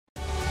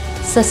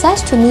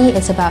Success to me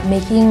is about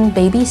making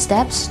baby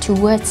steps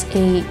towards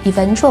an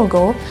eventual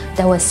goal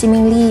that was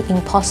seemingly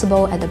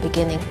impossible at the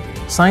beginning.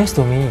 Science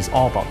to me is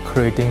all about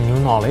creating new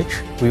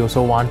knowledge. We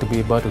also want to be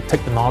able to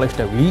take the knowledge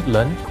that we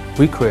learned,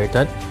 we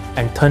created,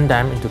 and turn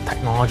them into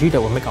technology that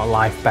will make our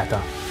life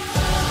better.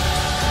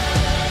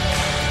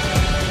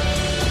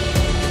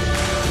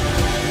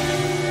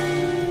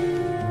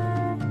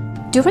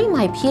 During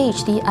my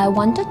PhD, I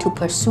wanted to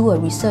pursue a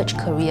research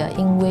career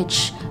in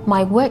which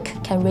my work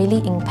can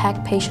really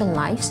impact patient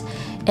lives,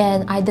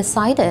 and I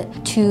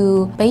decided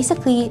to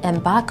basically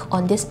embark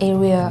on this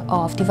area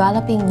of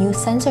developing new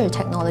sensor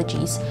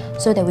technologies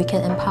so that we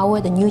can empower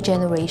the new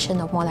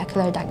generation of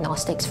molecular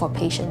diagnostics for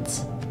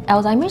patients.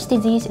 Alzheimer's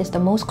disease is the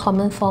most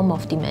common form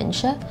of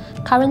dementia.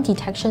 Current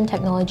detection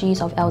technologies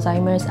of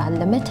Alzheimer's are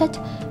limited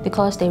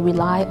because they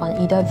rely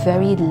on either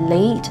very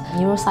late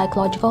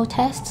neuropsychological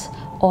tests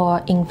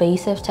or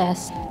invasive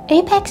tests.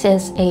 APEX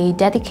is a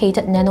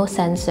dedicated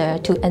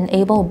nanosensor to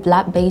enable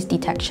blood-based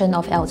detection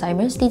of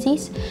Alzheimer's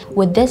disease.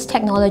 With this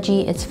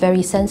technology, it's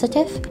very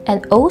sensitive,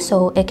 and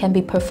also it can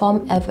be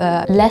performed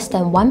at less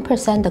than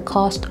 1% the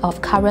cost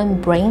of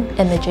current brain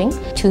imaging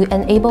to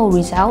enable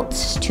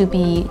results to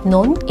be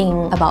known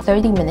in about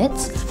 30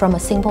 minutes from a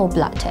simple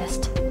blood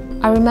test.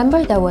 I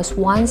remember there was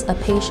once a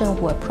patient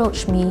who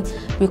approached me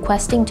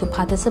requesting to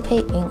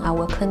participate in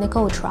our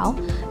clinical trial.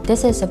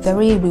 This is a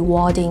very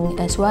rewarding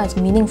as well as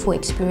meaningful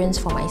experience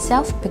for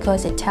myself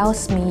because it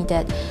tells me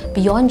that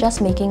beyond just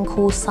making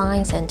cool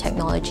science and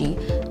technology,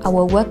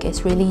 our work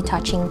is really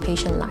touching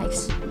patient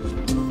lives.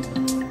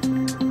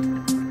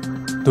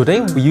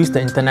 Today, we use the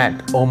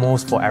internet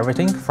almost for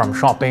everything from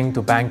shopping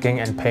to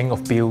banking and paying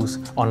of bills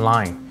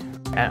online.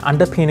 And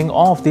underpinning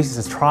all of this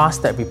is the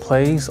trust that we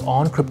place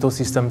on crypto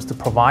systems to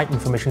provide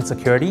information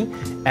security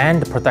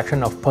and the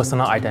protection of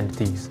personal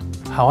identities.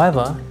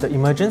 However, the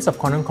emergence of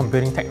quantum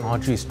computing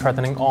technology is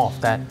threatening all of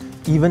that,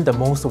 even the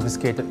most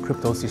sophisticated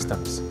crypto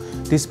systems.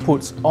 This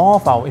puts all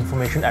of our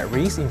information at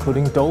risk,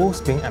 including those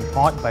being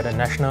employed by the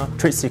national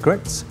trade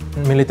secrets,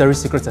 military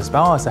secrets, as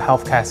well as the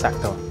healthcare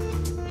sector.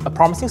 A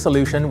promising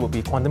solution would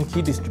be quantum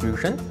key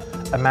distribution,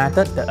 a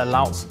method that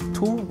allows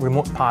two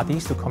remote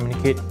parties to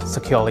communicate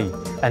securely.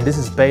 And this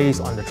is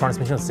based on the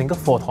transmission of a single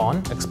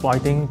photon,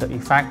 exploiting the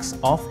effects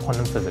of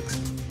quantum physics.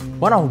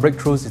 One of our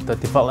breakthroughs is the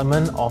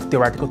development of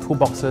theoretical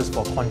toolboxes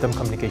for quantum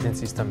communication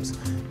systems.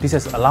 This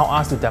has allowed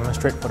us to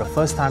demonstrate for the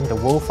first time the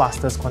world's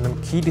fastest quantum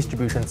key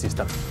distribution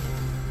system.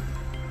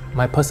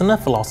 My personal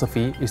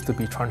philosophy is to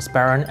be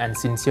transparent and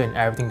sincere in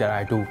everything that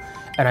I do.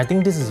 And I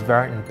think this is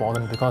very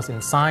important because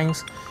in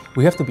science,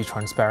 we have to be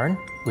transparent,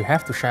 we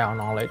have to share our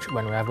knowledge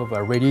whenever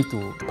we're ready to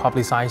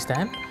publicize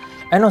them.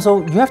 And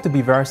also, you have to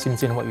be very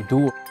sincere in what you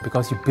do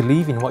because you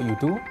believe in what you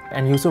do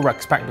and you also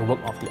respect the work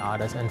of the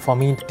others. And for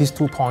me, these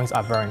 2 points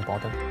are very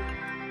important.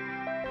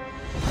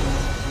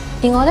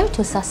 In order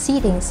to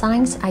succeed in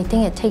science, I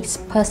think it takes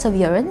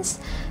perseverance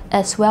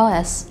as well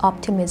as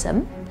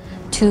optimism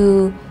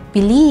to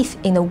believe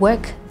in the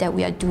work that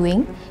we are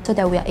doing so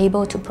that we are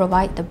able to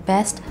provide the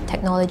best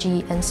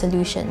technology and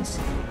solutions.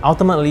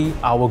 Ultimately,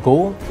 our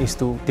goal is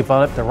to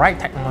develop the right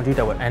technology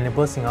that will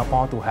enable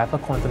Singapore to have a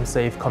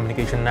quantum-safe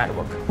communication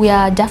network. We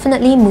are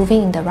definitely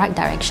moving in the right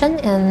direction,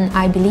 and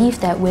I believe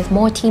that with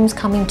more teams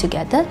coming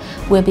together,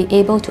 we'll be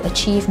able to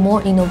achieve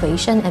more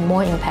innovation and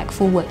more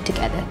impactful work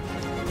together.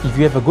 If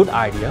you have a good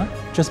idea,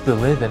 just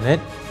believe in it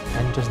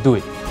and just do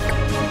it.